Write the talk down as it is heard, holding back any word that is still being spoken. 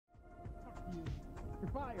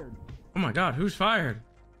fired. Oh my God, who's fired?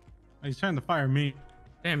 He's trying to fire me.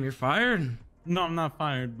 Damn, you're fired? No, I'm not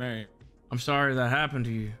fired, Barry. I'm sorry that happened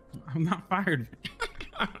to you. I'm not fired.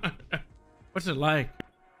 What's it like?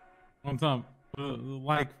 What's up?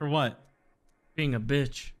 Like for what? Being a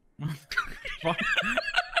bitch.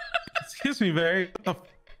 Excuse me, Barry. What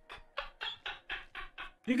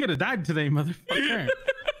the you could have died today, motherfucker.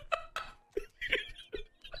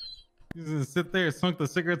 You're gonna sit there, smoke the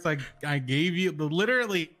cigarettes I gave you,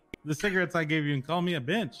 literally the cigarettes I gave you, and call me a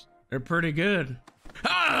bitch. They're pretty good.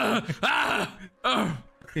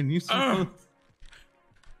 Can you smoke?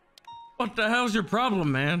 What the hell's your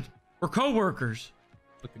problem, man? We're co-workers.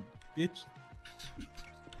 Fucking bitch.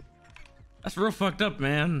 That's real fucked up,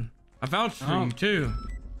 man. I vouched for you too.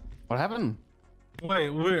 What happened? Wait,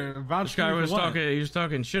 we're vouching. This guy was talking. He was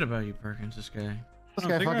talking shit about you, Perkins. This guy.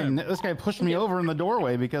 This guy pushed me over in the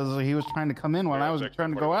doorway because he was trying to come in when I was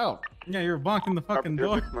trying to go out. Yeah, you were blocking the fucking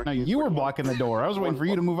door. No, you were blocking the door. I was waiting for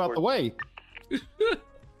you to move out the way. You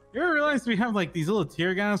ever realize we have like these little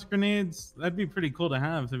tear gas grenades? That'd be pretty cool to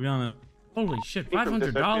have, to be honest. Holy shit!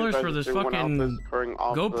 $500 for this fucking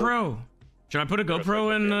GoPro. Should I put a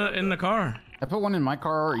GoPro in the car? I put one in my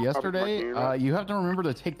car yesterday. You have to remember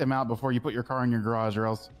to take them out before you put your car in your garage, or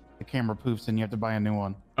else the camera poofs and you have to buy a new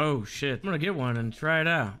one. Oh shit! I'm gonna get one and try it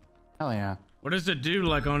out. Hell yeah! What does it do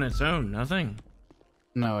like on its own? Nothing.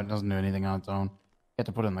 No, it doesn't do anything on its own. You have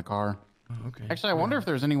to put it in the car. Oh, okay. Actually, I wonder if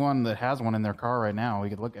there's anyone that has one in their car right now we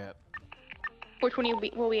could look at. Which one will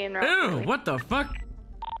be in? Ew! What the fuck?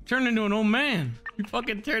 Turned into an old man. You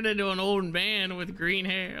fucking turned into an old man with green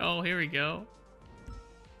hair. Oh, here we go.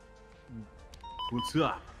 What's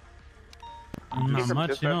up? Not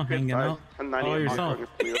much, you know, hanging out. Oh, yourself.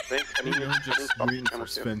 Just waiting for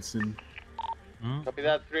Svensson. Copy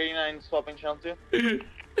that. 389 swapping channel 2.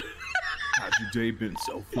 How's your day been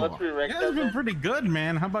so far? Let's redirect. Yeah, it's been pretty good,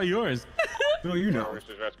 man. How about yours? No, you know.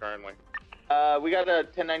 Currently. We got a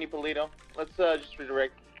 1090 Polito. Let's just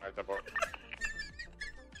redirect.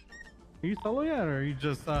 Are you solo yet, or are you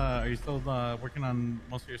just are you still working on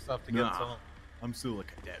most of your stuff to get solo? I'm still a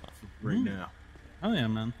cadet right now. Oh yeah,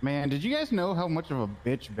 man. Man, did you guys know how much of a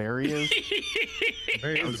bitch Barry is?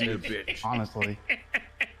 Barry is a bitch. Honestly.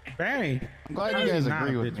 Barry. I'm glad you guys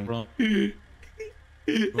agree with me. Bro.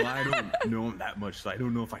 Well, I don't know him that much, so I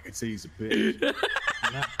don't know if I could say he's a bitch.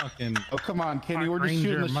 That fucking Oh, come on, Kenny. We're just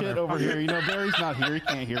shooting the shit over here. You know, Barry's not here. He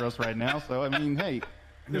can't hear us right now. So, I mean, hey.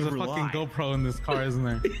 There's a fucking GoPro in this car, isn't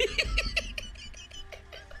there?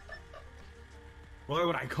 Why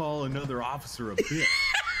would I call another officer a bitch?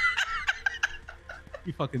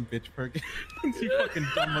 You fucking bitch, Perkins. You fucking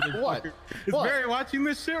dumb motherfucker. What? Is What? Barry watching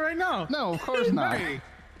this shit right now? No, of course not. Barry.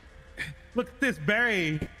 Look at this,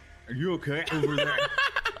 Barry. Are you okay over there?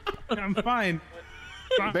 I'm fine.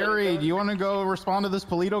 Barry, do you want to go respond to this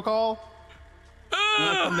Polito call? You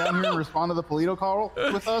want to come down here and respond to the Polito call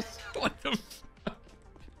with us? What the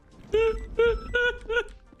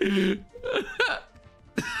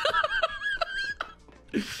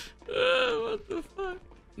what the fuck?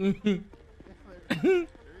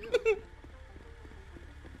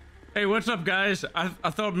 Hey, what's up, guys? I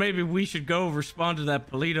thought maybe we should go respond to that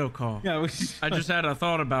Polito call. Yeah, we should. I just had a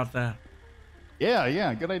thought about that.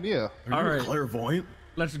 Yeah, good idea. Are All you right. clairvoyant?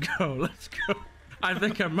 Let's go. I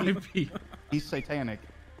think I might be. He's satanic.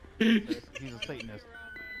 He's a Satanist.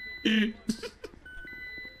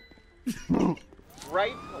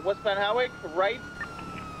 Right, westbound highway. Right.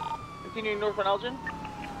 Continuing northbound Elgin.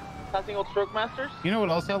 Passing Old Stroke Masters. You know what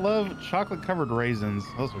else I love? Chocolate-covered raisins.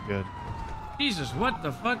 Those are good. Jesus, what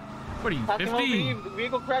the fuck? What are you, Passing 50? PD.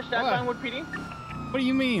 Vehicle crash at What? Vinewood PD. What do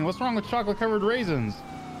you mean? What's wrong with chocolate-covered raisins?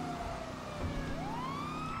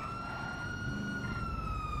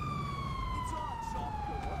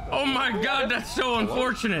 Oh my God, that's so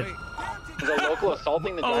unfortunate. Is a local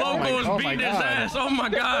assaulting the A driver? local is oh my beating his God. ass. Oh my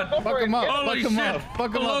God. Fuck him up. Holy Fuck him shit. up.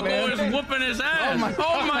 Fuck The him up, local man. is whooping his ass.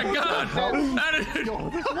 Oh my God. That is... Yo,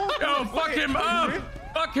 fuck him up.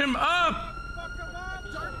 Fuck him up.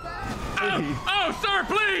 Oh, sir,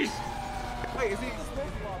 please. Wait, is he?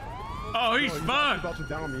 Oh, he's fucked. About to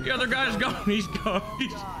down me. The other guy's gone. He's gone.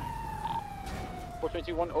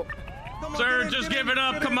 421. Oh. Sir, just give it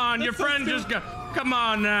up. Come on. Your friend just got... Come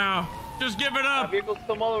on now. Just give it up. Vehicle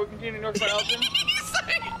still Muller. We're continuing northbound Elgin.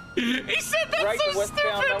 He said that's Right, so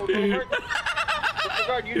westbound Vinewood stupid. Boulevard.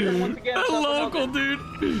 Disregard, U-turn once again. A local, dude.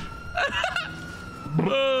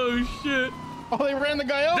 Oh, shit. Oh, they ran the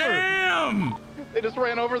guy over. Damn. They just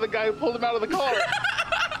ran over the guy who pulled him out of the car.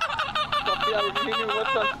 Yeah, we're continuing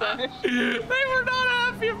westbound Spanish. They were not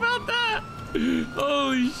happy about that.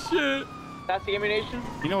 Holy shit. That's the ammunition.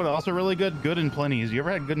 You know what? Also really good. Good and plenties. You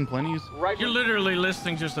ever had good and plenties? Right. You're literally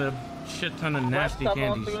listing just a shit ton of nasty West South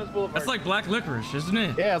candies. Lawrence Boulevard. That's like black licorice, isn't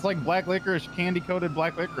it? Yeah, it's like black licorice, candy coated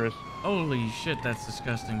black licorice. Holy shit, that's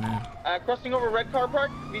disgusting, man. Crossing over Red Car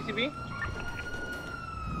Park, VCB.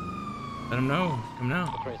 Let him know. Come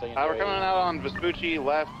now. We're coming out on Vespucci,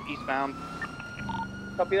 left, eastbound.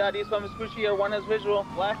 Copy that. Eastbound Vespucci, R1 has visual.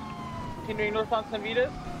 Left. Continuing northbound San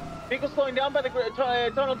Vitas. Vehicle slowing down by the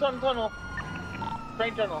tunnel.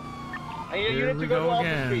 Train tunnel. I need a Here unit we to go to go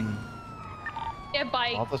Alta Street. again. Yeah,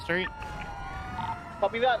 bike. Off the street.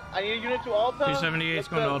 Copy that. I need a unit to Alta. 278 is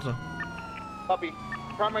going to Alta. Copy.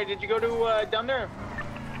 Primary, did you go to down there?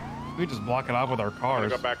 We just block it off with our I'm cars.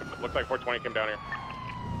 gonna go back. Looks like 420 came down here.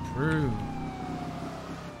 True.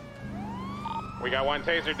 We got one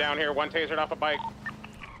taser down here. One tasered off a bike.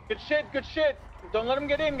 Good shit, good shit. Don't let him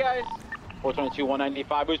get in, guys. 422,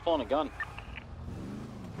 195. Who's pulling a gun?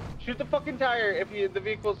 Shoot the fucking tire if the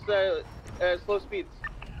vehicle's slow speeds.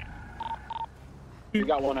 We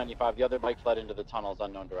got 195. The other bike fled into the tunnels,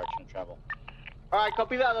 unknown direction of travel. All right,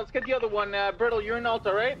 copy that. Let's get the other one. Brittle, you're in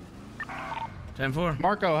Alta, right? 10-4.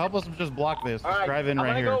 Marco, help us just block this. All Just right, drive in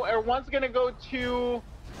right here. One's gonna go to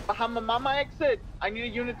Bahamamama exit. I need a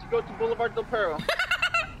unit to go to Boulevard Del Perro.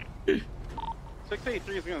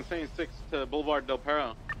 683 is going to say 6 to Boulevard Del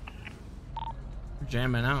Perro. We're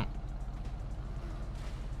jamming out.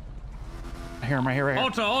 I hear him right here, right here.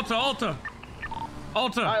 Alta, Alta, Alta.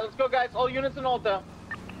 Alta. All right, let's go, guys. All units in Alta.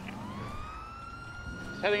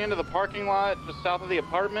 He's heading into the parking lot just south of the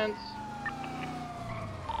apartments.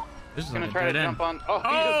 This is Gonna like a try to dead jump end. on.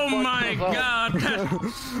 Oh my God.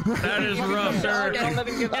 That is rough, sir. Don't let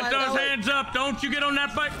him get Get those hands up. Don't you get on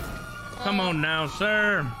that bike. Come on now,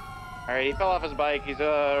 sir. All right, he fell off his bike. He's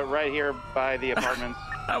right here by the apartments.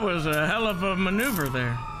 That was a hell of a maneuver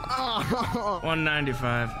there.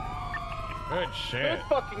 195. Good shit. Good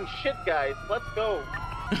fucking shit, guys. Let's go.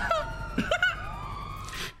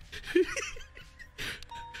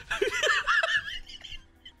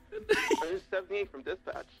 There's 78 from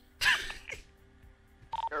dispatch.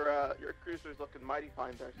 Your cruiser's looking mighty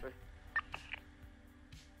fine there, sir.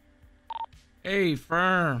 Hey,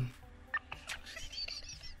 firm.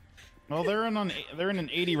 Well, they're in an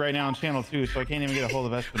 80 right now on channel 2, so I can't even get a hold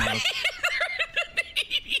of Espinosa.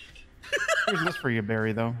 Here's this for you,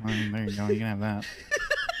 Barry, though. I mean, there you go. You can have that.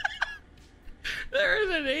 There is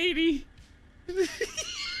an 80.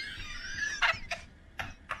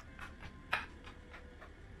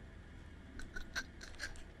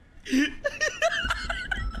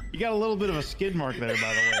 You got a little bit of a skid mark there, by the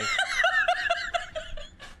way.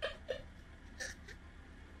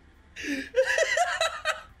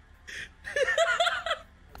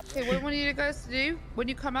 Okay, what I want you guys to do, when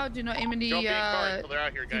you come out, do not aim any, Don't be in cars until they're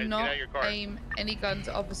out here, guys. do Get not out of your car. aim any guns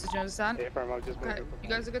at officers, you understand? Yeah, firm, I'll just move Okay, it. you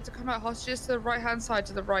guys are good to come out. Hostages to the right-hand side,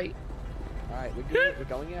 to the right. Alright, we're good. We're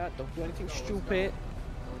going out. Don't do anything stupid.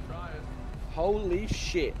 Holy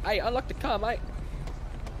shit. Hey, unlock the car, mate.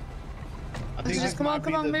 Hostages, come on,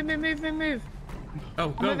 move. Oh,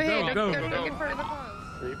 Come over here, go. don't look in front of the cars.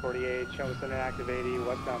 348, showing us an active 80,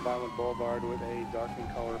 westbound Vinewood Boulevard with a darkening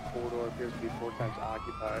color corridor, appears to be 4 times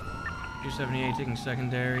occupied. 278 taking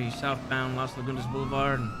secondary, southbound Los Lagunas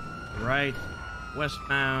Boulevard, right,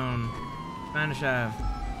 westbound Spanish Ave.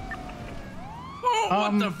 Oh,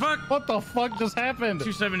 what the fuck? What the fuck just happened?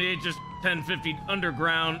 278 just 1050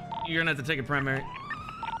 underground. You're gonna have to take a primary.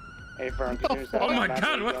 Hey, firm, Oh my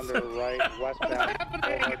God, what's under right, westbound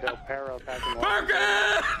Boulevard Del Perro, passing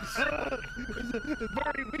Perkins!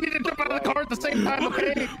 Barry, we need to jump out of the car at the same time,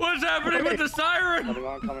 okay? What's happening with the siren?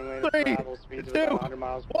 oncoming lane of 3, travel, speeds of 2, 100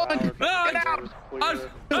 miles per 1, hour. get out!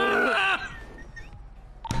 Ah!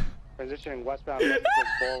 Transitioning westbound Lexington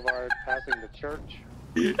Boulevard, passing the church.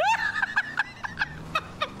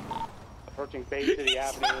 Approaching Bay City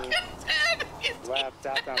Avenue. Left,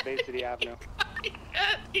 southbound Bay City Avenue.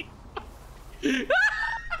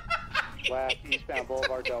 Left, eastbound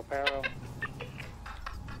Boulevard Del Perro.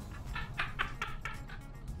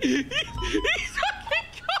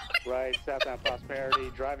 Right, southbound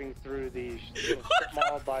Prosperity, driving through the strip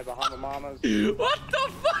mall by Bahama Mamas. What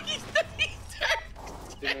the fuck is that?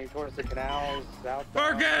 Continuing towards the canals,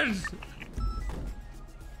 southbound. Perkins!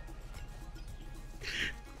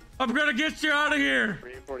 I'm gonna get you out of here!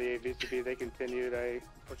 348 VCB, they continued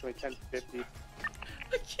approximately 1050.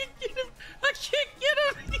 I can't get him! I can't get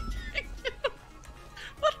him!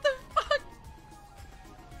 What the fuck?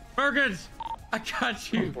 Perkins! I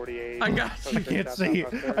got you! 48. I got you! I can't see.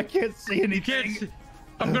 I can't see anything.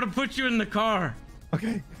 I'm gonna put you in the car.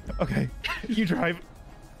 Okay. You drive.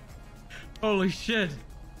 Holy shit.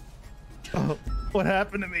 Oh, what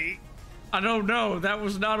happened to me? I don't know. That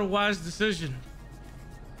was not a wise decision.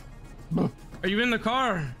 Are you in the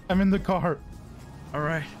car? I'm in the car. All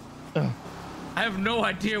right. I have no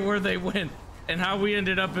idea where they went and how we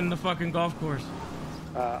ended up in the fucking golf course.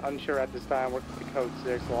 Unsure at this time. We're at code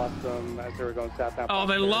 6. Lost them as they were going southbound. Oh,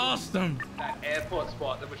 they lost them. That airport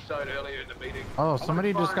spot that was shown earlier in the meeting. Oh,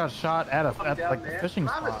 somebody just got shot at like the fishing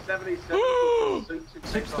spot.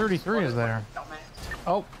 633 is there.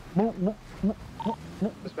 Oh.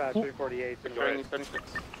 Dispatch 348.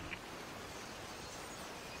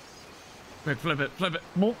 Quick, flip it.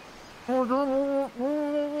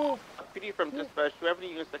 PD from dispatch. Do you have any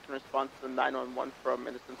units that can respond to the 911 from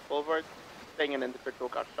Innocence Boulevard? Saying an individual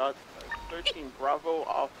got shot. 13 Bravo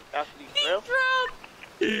off Cassidy Trail.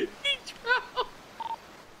 He drowned.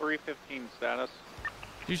 315 status.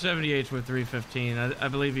 278's with 315. I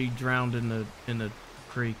believe he drowned in the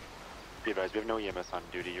creek. Be advised, we have no EMS on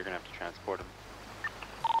duty. You're gonna have to transport him.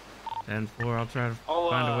 10-4. I'll try to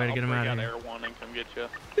find a way to get him out of here. Air 1 and come get you.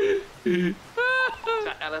 It's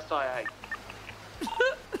at LSIA.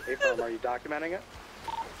 Hey, firm, are you documenting it?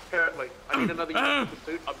 Currently, I need another unit in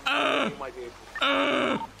pursuit. I'm in my vehicle.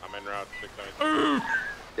 I'm en route 673.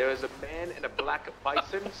 There is a man in a black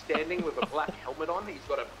bison standing with a black helmet on. He's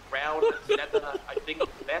got a brown leather, I think,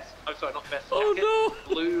 vest. Oh, sorry, not vest. Jacket. Oh,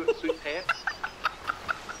 no. Blue suit pants.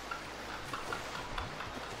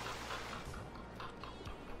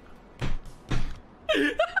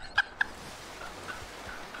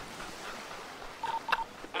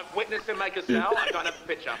 I've witnessed him make a cell. I don't have a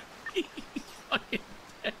picture. He's fucking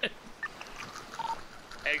dead.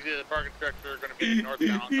 Exit the parking structure, going to be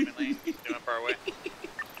northbound oncoming lane. He's doing far away.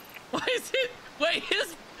 Why is it? Wait,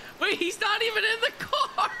 he's not even in the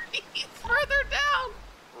car. He's further down.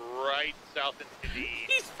 Right south into the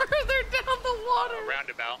He's further down the water.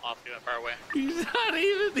 roundabout off doing far away. He's not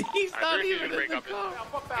even in the car.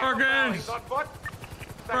 Perkins!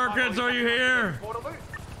 Perkins, are you here?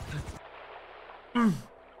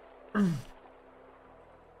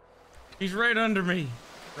 He's right under me.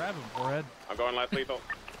 Grab him, forehead. I'm going less lethal.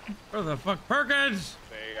 Where the fuck? Perkins!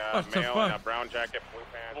 A What the male in a fuck? brown jacket, blue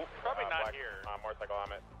pants, probably not black, here. Motorcycle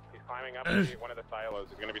helmet. He's climbing up one of the silos.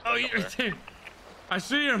 He's going to be Oh, stuck up there. you're I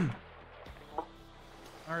see him.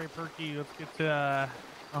 All right, Perky, let's get to the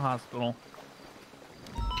hospital.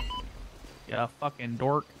 Yeah, fucking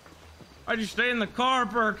dork. Why'd you stay in the car,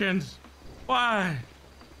 Perkins? Why?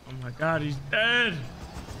 Oh my God, he's dead.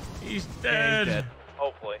 He's dead. Yeah, he's dead.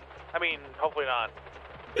 Hopefully. I mean, hopefully not.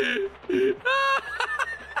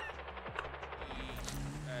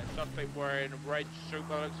 Suspect wearing a red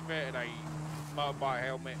super looks fit and a motorbike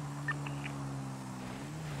helmet.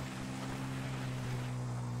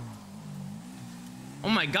 Oh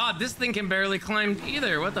my God, this thing can barely climb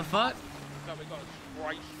either. What the fuck? So we got a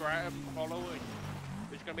straight stratum following.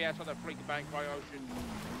 It's gonna be outside the Fleet Bank by Ocean.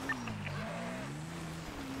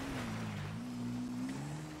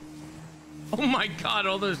 Oh my God,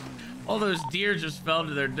 all those deer just fell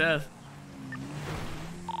to their death.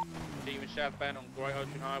 Even southbound on Great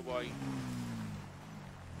Ocean Highway.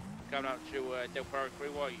 Coming up to Del Perro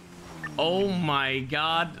Freeway. Oh my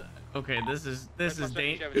God. Okay, this is dangerous.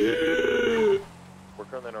 We're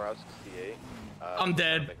currently on our route to CA. I'm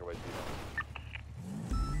dead. Make our way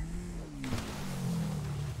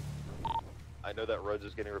through. I know that Rhodes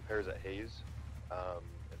is getting repairs at Hayes, and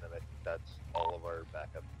then I think that's all of our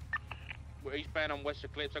backup. We're eastbound on West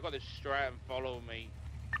Eclipse. I got this stratum following me.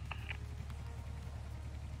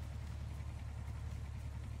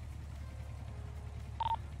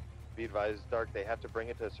 Be advised, Dark, they have to bring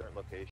it to a certain location.